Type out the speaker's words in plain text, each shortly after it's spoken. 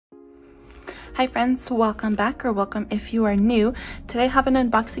Hi friends, welcome back, or welcome if you are new. Today I have an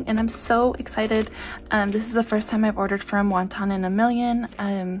unboxing and I'm so excited. This is the first time I've ordered from Wonton in a million.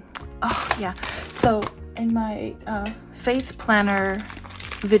 Oh yeah, so in my faith planner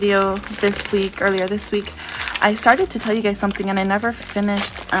video earlier this week, I started to tell you guys something and I never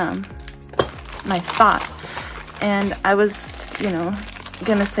finished my thought. And I was,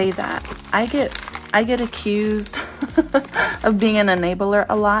 gonna say that I get accused of being an enabler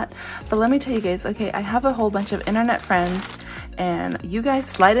a lot, but let me tell you guys, okay, I have a whole bunch of internet friends and you guys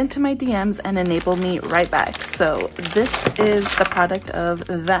slide into my DMs and enable me right back. So this is the product of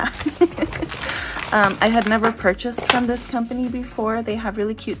that. I had never purchased from this company before. They have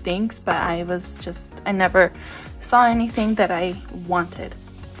really cute things, but I never saw anything that I wanted.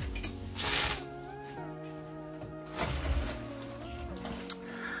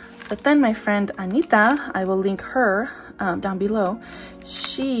 But then my friend Anita, I will link her down below,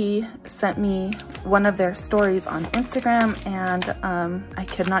 she sent me one of their stories on Instagram, and I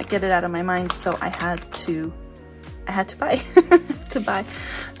could not get it out of my mind, so I had to buy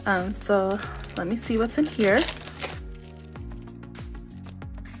so let me see what's in here.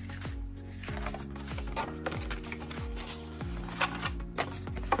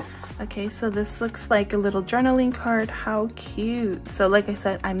 Okay, so this looks like a little journaling card. How cute. So like I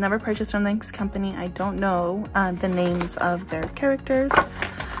said, I've never purchased from this company. I don't know the names of their characters,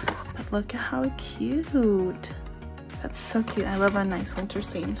 but look at how cute. That's so cute. I love a nice winter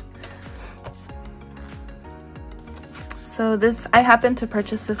scene. So this, I happened to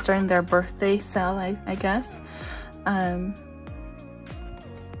purchase this during their birthday sale, I guess. So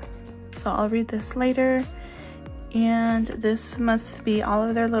I'll read this later. And this must be all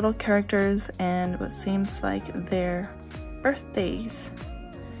of their little characters and what seems like their birthdays.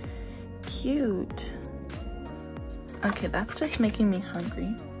 Cute. Okay, that's just making me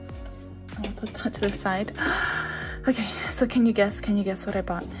hungry. I'll put that to the side. Okay, so can you guess what I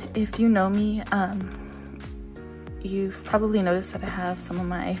bought? If you know me, you've probably noticed that I have some of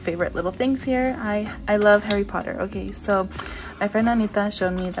my favorite little things here. I love Harry Potter. Okay, so my friend Anita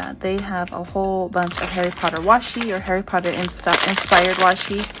showed me that they have a whole bunch of Harry Potter washi, or Harry Potter inspired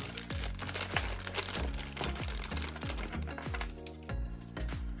washi.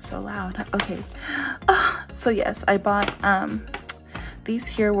 So loud. Okay. So yes, I bought these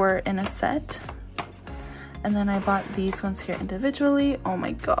here were in a set, and then I bought these ones here individually. Oh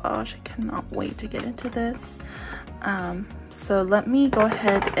my gosh, I cannot wait to get into this. So let me go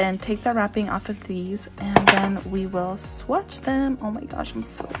ahead and take the wrapping off of these, and then we will swatch them. Oh my gosh, I'm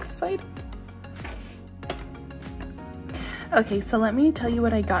so excited. Okay, so let me tell you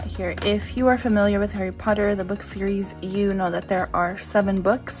what I got here. If you are familiar with Harry Potter, the book series, you know that there are 7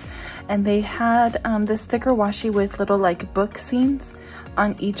 books, and they had this thicker washi with little like book scenes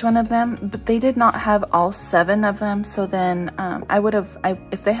on each one of them, but they did not have all 7 of them. So then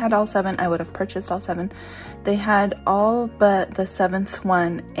if they had all 7, I would have purchased all 7. They had all but the 7th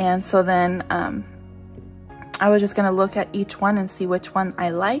one, and so then I was just gonna look at each one and see which one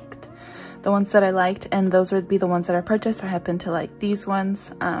I liked, the ones that I liked, and those would be the ones that I purchased. I happen to like these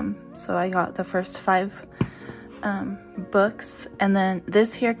ones, so I got the first 5 books, and then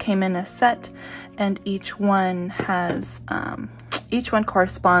this here came in a set, and each one has each one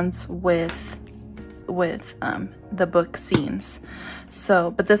corresponds with the book scenes.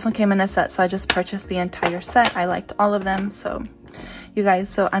 So, but this one came in a set, so I just purchased the entire set. I liked all of them. So you guys,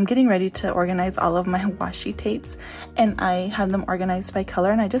 so I'm getting ready to organize all of my washi tapes, and I have them organized by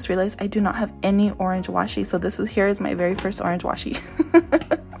color, and I just realized I do not have any orange washi, so here is my very first orange washi.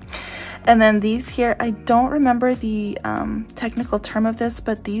 And then these here, I don't remember the technical term of this,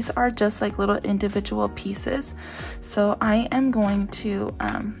 but these are just like little individual pieces. So I am going to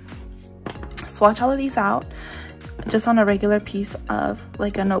swatch all of these out just on a regular piece of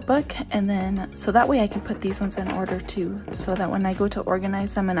like a notebook, and then so that way I can put these ones in order too, so that when I go to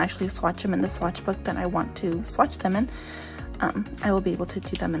organize them and actually swatch them in the swatch book that I want to swatch them in, I will be able to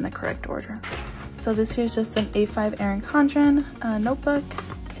do them in the correct order. So this here is just an A5 Erin Condren notebook.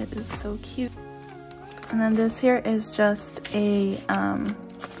 It is so cute. And then this here is just a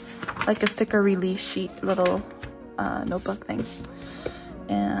like a sticker release sheet little notebook thing.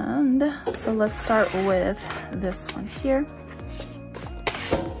 And so let's start with this one here.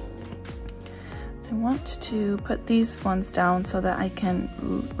 I want to put these ones down so that I can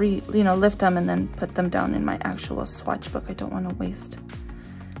lift them and then put them down in my actual swatch book. I don't want to waste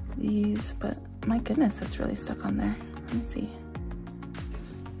these, but my goodness, it's really stuck on there. Let me see.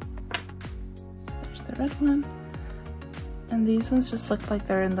 So there's the red one, and these ones just look like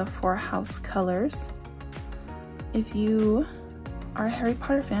they're in the 4 house colors. If you are a Harry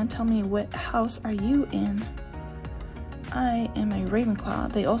Potter fan, tell me, what house are you in? I am a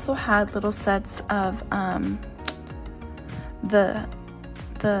Ravenclaw. They also had little sets of the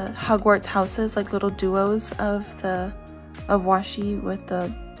Hogwarts houses, like little duos of Washi with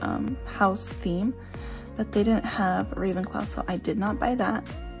the house theme, but they didn't have Ravenclaw, so I did not buy that.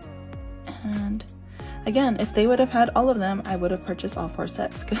 And again, if they would have had all of them, I would have purchased all 4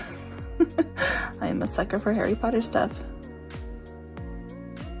 sets, because I am a sucker for Harry Potter stuff.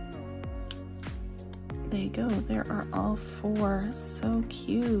 There you go, there are all 4. So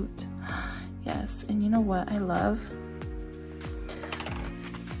cute. Yes, and you know what I love?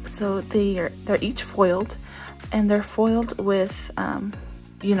 So they're each foiled, and they're foiled with,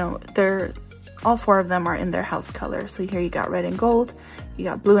 you know, all 4 of them are in their house color. So here you got red and gold, you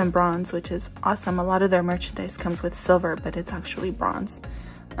got blue and bronze, which is awesome. A lot of their merchandise comes with silver, but it's actually bronze.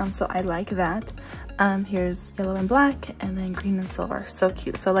 So I like that. Here's yellow and black, and then green and silver. So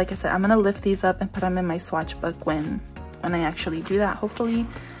cute. So like I said, I'm gonna lift these up and put them in my swatch book when I actually do that, hopefully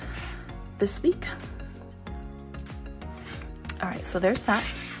this week. All right, so there's that.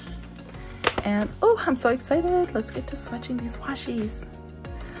 And oh, I'm so excited. Let's get to swatching these washies.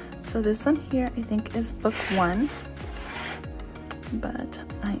 So this one here, I think, is book 1, but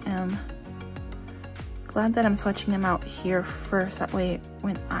I am glad that I'm swatching them out here first. That way,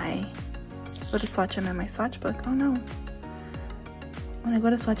 when I go to swatch them in my swatch book, oh no. When I go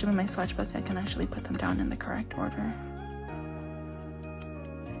to swatch them in my swatch book, I can actually put them down in the correct order.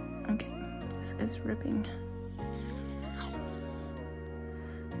 Okay, this is ripping.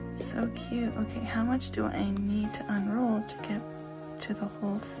 So cute. Okay, how much do I need to unroll to get to the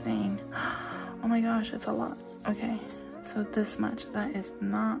whole thing? Oh my gosh, it's a lot. Okay, so this much, that is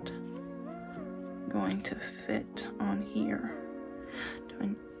not going to fit on here.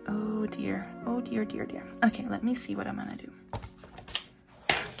 Oh dear, oh dear, dear, dear. Okay, let me see what I'm gonna do.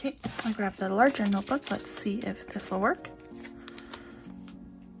 Okay, I grabbed the larger notebook. Let's see if this will work.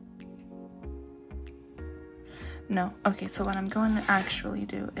 No. Okay, so what I'm going to actually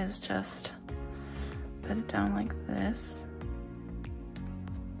do is just put it down like this.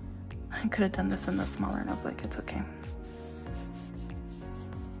 I could have done this in the smaller notebook. It's okay.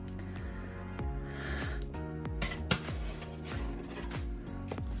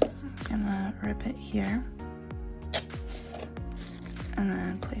 I'm gonna rip it here and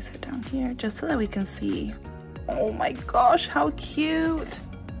then place it down here just so that we can see. Oh my gosh, how cute!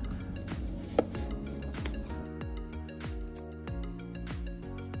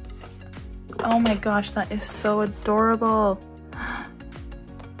 Oh my gosh, that is so adorable.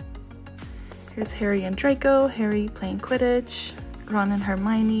 Here's Harry and Draco, Harry playing Quidditch, Ron and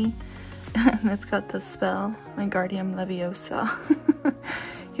Hermione, and it's got the spell, Wingardium Leviosa.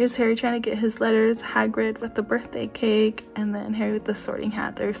 Here's Harry trying to get his letters, Hagrid with the birthday cake, and then Harry with the sorting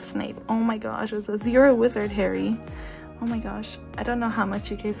hat. There's Snape. Oh my gosh, it says, "You're a wizard, Harry." Oh my gosh, I don't know how much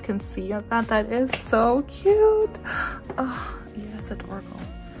you guys can see of that. That is so cute. Oh, yeah, that's adorable.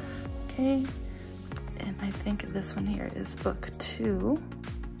 Okay, and I think this one here is book 2.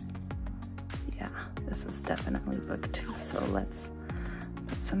 Yeah, this is definitely book 2. So let's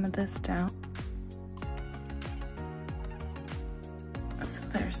put some of this down. So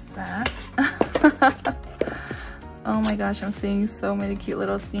there's that. Oh my gosh, I'm seeing so many cute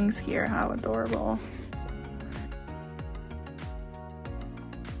little things here. How adorable.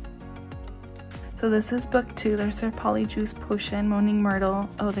 So this is book 2. There's their Polyjuice Potion, Moaning Myrtle.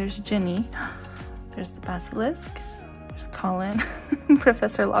 Oh, there's Ginny. There's the Basilisk. There's Colin,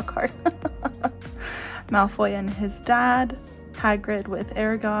 Professor Lockhart. Malfoy and his dad. Hagrid with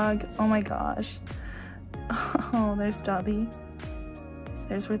Aragog. Oh my gosh. Oh, there's Dobby.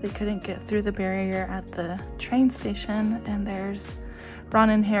 There's where they couldn't get through the barrier at the train station. And there's Ron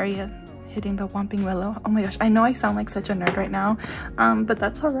and Harry hitting the Whomping Willow. Oh my gosh, I know I sound like such a nerd right now, but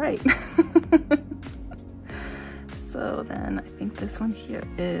that's all right. So then I think this one here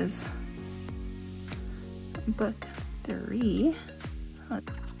is book 3.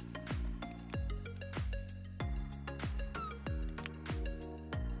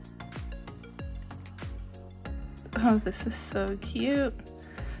 Oh, this is so cute.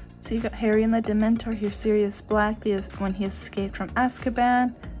 So you got Harry and the Dementor. Here's Sirius Black when he escaped from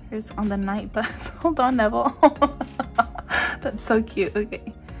Azkaban. Here's on the night bus. Hold on, Neville. That's so cute.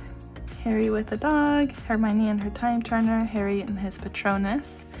 Okay. Harry with the dog, Hermione and her time turner, Harry and his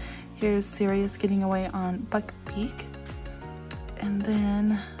Patronus. Here's Sirius getting away on Buckbeak. And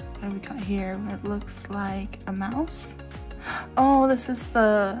then what do we got here? It looks like a mouse. Oh, this is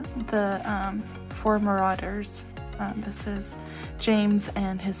the 4 Marauders. This is James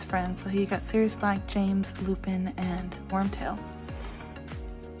and his friends. So you got Sirius Black, James, Lupin, and Wormtail.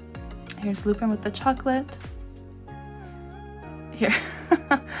 Here's Lupin with the chocolate. Here,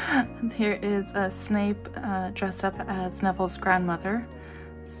 here is Snape dressed up as Neville's grandmother.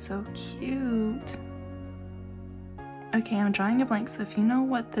 So cute. Okay, I'm drawing a blank, so if you know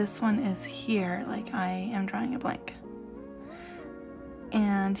what this one is here, like I am drawing a blank.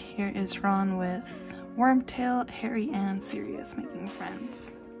 And here is Ron with Wormtail, Harry, and Sirius making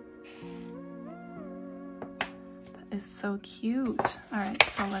friends. That is so cute. All right,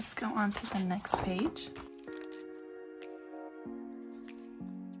 so let's go on to the next page.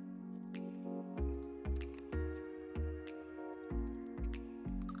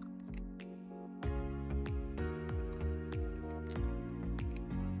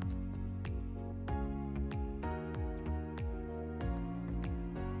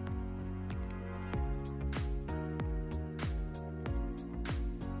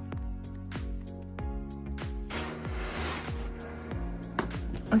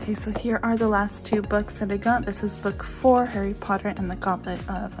 Okay, so here are the last two books that I got. This is book 4, Harry Potter and the Goblet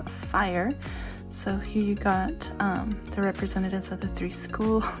of Fire. So here you got the representatives of the 3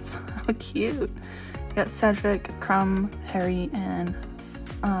 schools. How cute. You got Cedric, Crumb, Harry, and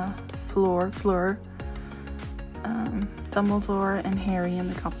Fleur, Dumbledore, and Harry in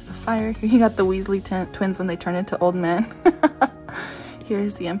the Goblet of Fire. Here you got the Weasley twins when they turn into old men.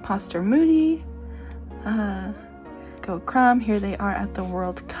 Here's the imposter Moody. Go Crumb. Here they are at the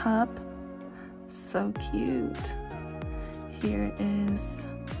World Cup. So cute. Here is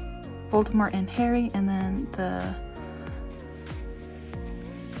Voldemort and Harry, and then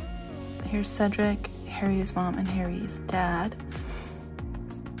here's Cedric, Harry's mom, and Harry's dad.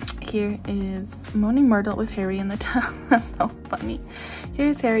 Here is Moaning Myrtle with Harry in the tub. That's so funny.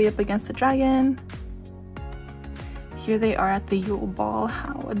 Here's Harry up against the dragon. Here they are at the Yule Ball.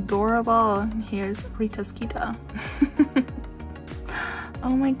 How adorable. Here's Rita Skeeter. Oh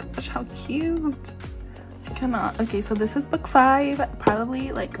my gosh, how cute. I cannot. Okay, so this is book 5.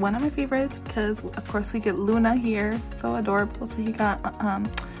 Probably like one of my favorites because of course we get Luna here. So adorable. So you got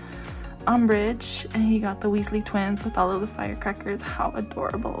Umbridge, and you got the Weasley twins with all of the firecrackers. How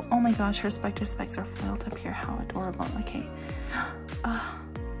adorable. Oh my gosh, her Spectre specs are foiled up here. How adorable. Okay.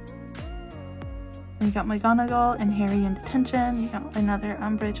 You got McGonagall and Harry in detention. You got another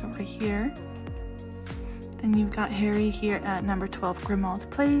Umbridge over here. Then you've got Harry here at number 12 Grimmauld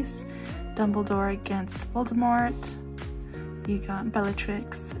Place. Dumbledore against Voldemort. You got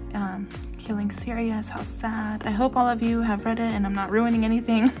Bellatrix killing Sirius. How sad. I hope all of you have read it and I'm not ruining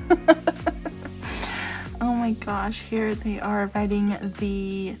anything. Oh my gosh, here they are writing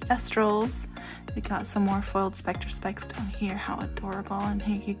the Thestrals. We got some more foiled Spectre specs down here. How adorable. And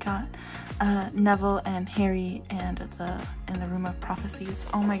here you got Neville and Harry and in the Room of Prophecies.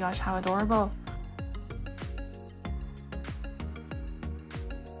 Oh my gosh, how adorable.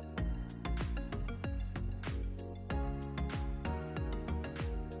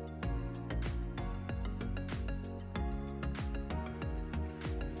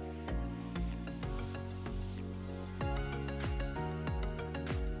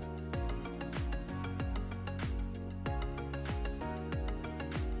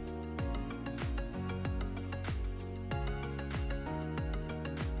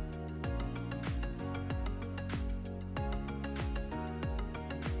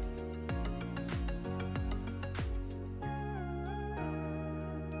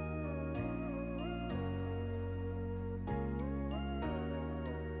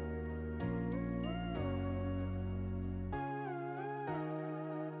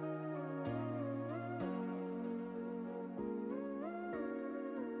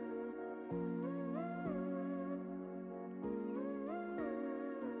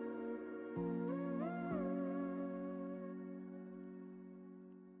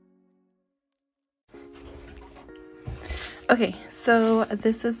 Okay, so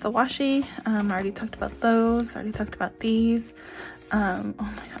this is the washi. I already talked about those. I already talked about these. Oh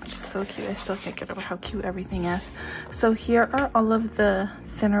my gosh, so cute. I still can't get over how cute everything is. So here are all of the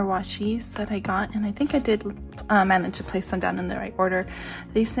thinner washis that I got, and I think I did manage to place them down in the right order.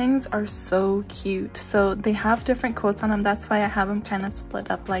 These things are so cute. So they have different quotes on them. That's why I have them kind of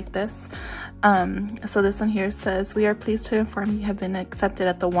split up like this. So this one here says, "We are pleased to inform you have been accepted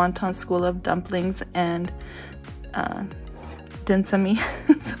at the Wonton School of Dumplings and Dinsamy."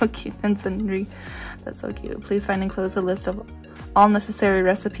 So cute. Dinsonry. That's so cute. "Please find and close a list of all necessary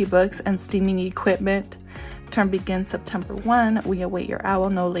recipe books and steaming equipment. Term begins September 1. We await your owl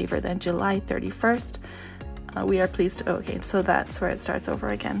no later than July 31st. We are pleased. Okay, so that's where it starts over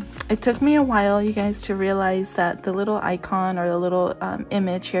again. It took me a while, you guys, to realize that the little icon or the little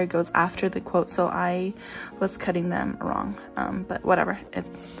image here goes after the quote, so I was cutting them wrong, but whatever.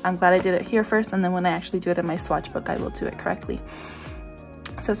 I'm glad I did it here first, and then when I actually do it in my swatch book, I will do it correctly.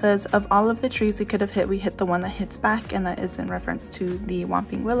 So it says, of all of the trees we could have hit, we hit the one that hits back, and that is in reference to the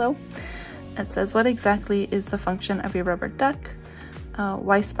Whomping Willow. It says, what exactly is the function of your rubber duck?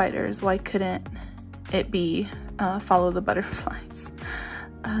 Why spiders? Why couldn't it be follow the butterflies?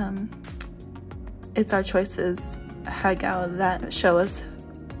 It's our choices, Hagao, that show us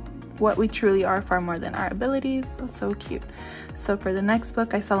what we truly are far more than our abilities. So cute. So for the next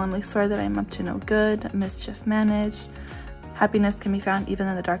book, I solemnly swear that I am up to no good, mischief managed. Happiness can be found even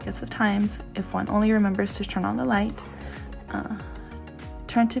in the darkest of times if one only remembers to turn on the light.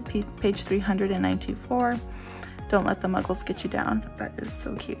 Turn to page 394. Don't let the muggles get you down. That is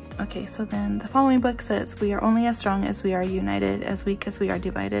so cute. Okay, so then the following book says, we are only as strong as we are united, as weak as we are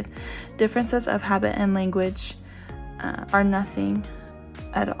divided. Differences of habit and language are nothing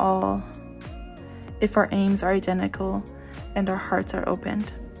at all if our aims are identical and our hearts are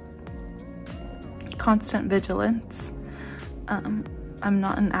opened. Constant vigilance. I'm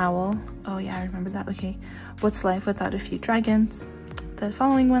not an owl. Oh yeah, I remember that. Okay. What's life without a few dragons? The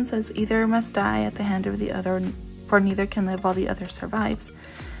following one says, either must die at the hand of the other, for neither can live while the other survives.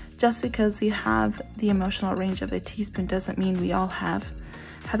 Just because you have the emotional range of a teaspoon doesn't mean we all have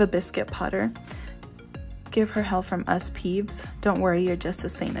a biscuit, Potter. Give her hell from us, Peeves. Don't worry, you're just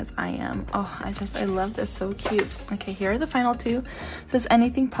as sane as I am. Oh, I love this. So cute. Okay, here are the final two. It says,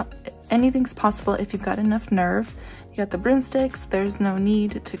 anything's possible if you've got enough nerve. You got the broomsticks. There's no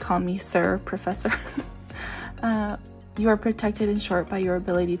need to call me Sir, Professor. You are protected in short by your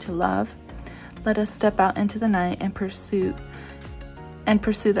ability to love. Let us step out into the night and pursue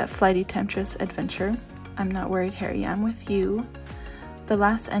that flighty temptress adventure. I'm not worried, Harry. I'm with you. The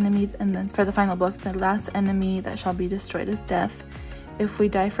last enemy, and then for the final book, the last enemy that shall be destroyed is death. If we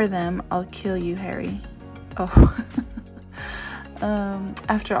die for them, I'll kill you, Harry. Oh.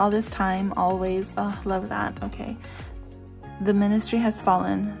 After all this time, always. Oh, love that. Okay. The ministry has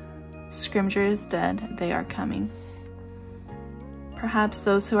fallen. Scrimger is dead. They are coming. Perhaps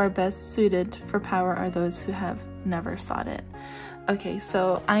those who are best suited for power are those who have never sought it. Okay,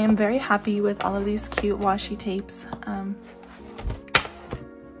 so I am very happy with all of these cute washi tapes. I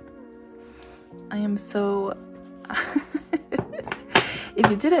am so...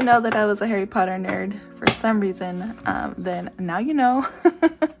 If you didn't know that I was a Harry Potter nerd for some reason, then now you know.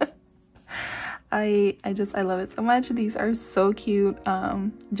 I love it so much. These are so cute,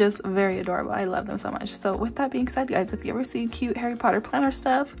 just very adorable. I love them so much. So with that being said, guys, if you ever see cute Harry Potter planner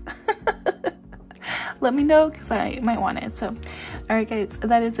stuff, let me know because I might want it. So all right, guys,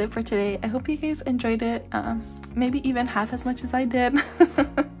 that is it for today. I hope you guys enjoyed it, maybe even half as much as I did.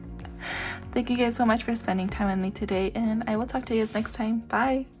 Thank you guys so much for spending time with me today, and I will talk to you guys next time.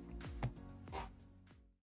 Bye.